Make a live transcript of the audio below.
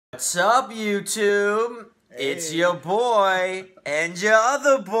What's up, YouTube? Hey. It's your boy and your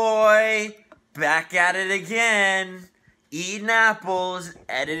other boy back at it again, eating apples,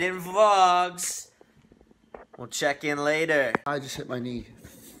 editing vlogs. We'll check in later. I just hit my knee.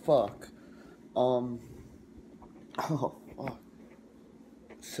 Fuck. Oh, fuck.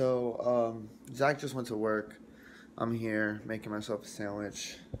 So, Zach just went to work. I'm here making myself a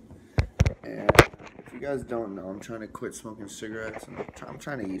sandwich. And if you guys don't know, I'm trying to quit smoking cigarettes. And I'm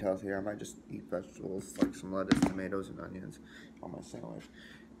trying to eat healthier. I might just eat vegetables, like some lettuce, tomatoes, and onions on my sandwich.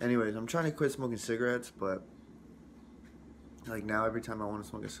 Anyways, I'm trying to quit smoking cigarettes, but like now every time I want to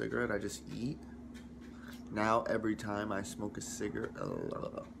smoke a cigarette, I just eat. Now every time I smoke a cigarette,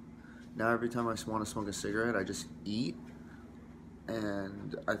 now every time I want to smoke a cigarette, I just eat.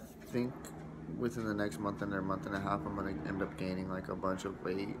 And I think within the next month and a month and a half, I'm gonna end up gaining like a bunch of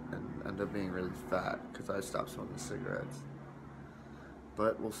weight and end up being really fat because I stopped smoking cigarettes.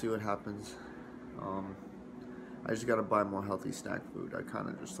 But we'll see what happens. I just gotta buy more healthy snack food. I kind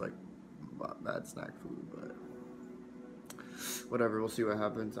of just like bought bad snack food, but whatever. We'll see what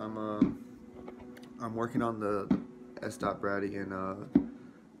happens. I'm working on the S. Brady and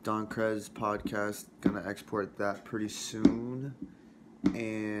Don Krez podcast. Gonna export that pretty soon.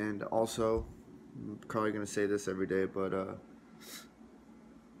 And also, I'm probably gonna say this every day, but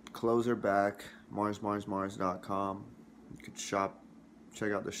clothes are back. Mars.com. You could shop,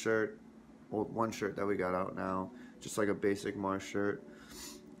 check out the shirt. Well, one shirt that we got out now, just like a basic Mars shirt.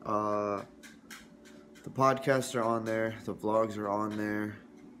 The podcasts are on there. The vlogs are on there.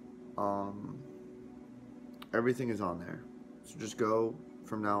 Everything is on there. So just go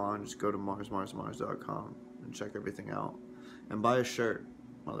from now on. Just go to Mars.com and check everything out. And buy a shirt,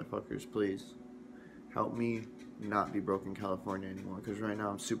 motherfuckers, please. Help me not be broke in California anymore, because right now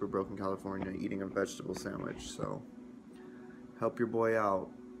I'm super broke in California eating a vegetable sandwich. So help your boy out.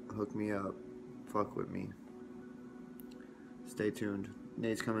 Hook me up. Fuck with me. Stay tuned.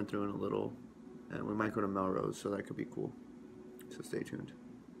 Nate's coming through in a little, and we might go to Melrose, so that could be cool. So stay tuned.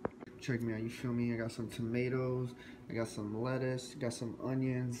 Check me out, you feel me? I got some tomatoes, I got some lettuce, got some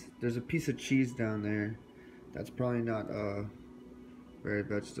onions. There's a piece of cheese down there. That's probably not very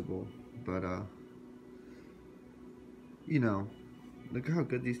vegetable, but you know, look how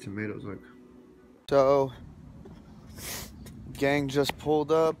good these tomatoes look. So, gang just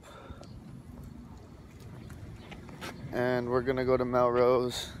pulled up, and we're gonna go to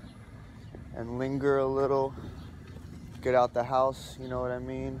Melrose and linger a little, get out the house, you know what I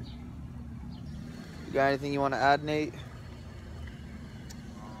mean? You got anything you want to add, Nate?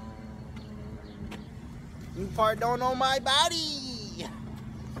 You part don't know my body.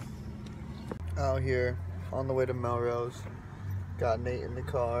 Out here on the way to Melrose. Got Nate in the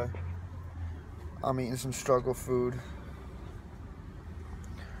car. I'm eating some struggle food.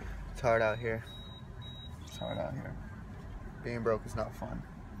 It's hard out here. It's hard out here. Being broke is not fun.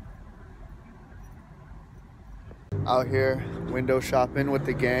 Out here window shopping with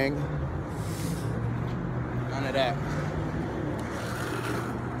the gang. None of that.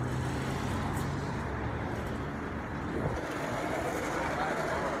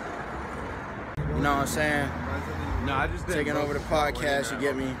 You know what I'm saying? No, I just taking over the podcast. You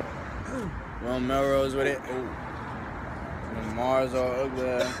get me? We're on Melrose with it. And Mars all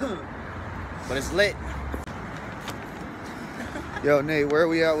ugly, but it's lit. Yo, Nate, where are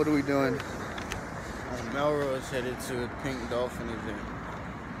we at? What are we doing? On Melrose, headed to a Pink Dolphin event.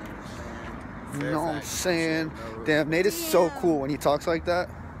 You know what I'm saying? Damn, Nate is so cool when he talks like that.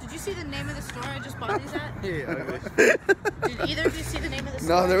 Did you see the name of the store I just bought these at? Yeah. Did either of you see the name of the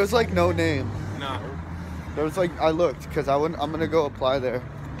store? No, there was like no name. No. There was like, I looked, because I'm gonna go apply there.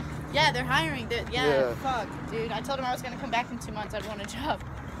 Yeah, they're hiring. Yeah. Fuck, dude. I told him I was gonna come back in 2 months. I'd want a job.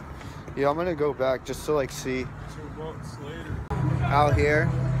 Yeah, I'm gonna go back just to like see. 2 months later. Out here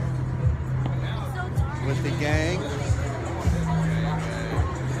with the gang.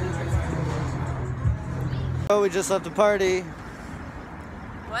 Oh, we just left the party.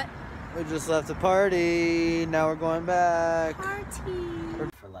 What? We just left the party. Now we're going back. Party.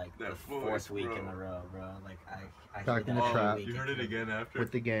 For like That the voice, fourth week bro. in a row, bro. Like I Back hear in that the every trap. week. You heard it again after?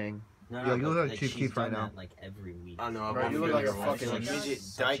 With the gang. No, Yo, no, you but, look like like, Chief she's Keef right done now. that, like every week. I know. Bro, I'm you look feeling like a it. fucking Like, midget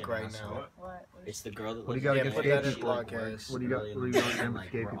such dyke an right asshole. now. What? It's the girl that What do lives you got in against put gay that in people? the podcast. What do you got? early in What do you the got morning, against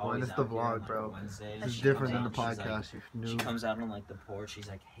like, gay we're people? And always it's the out there on, vlog, like, bro. Wednesdays. It's She different comes than the out, she's podcast. like- You She knew. comes out on like the porch. She's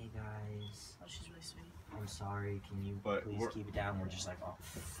like, "Hey guys, Oh, she's really sweet. I'm sorry. Can you But please we're- keep it down?" We're just like, "Oh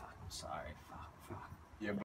fuck, I'm sorry."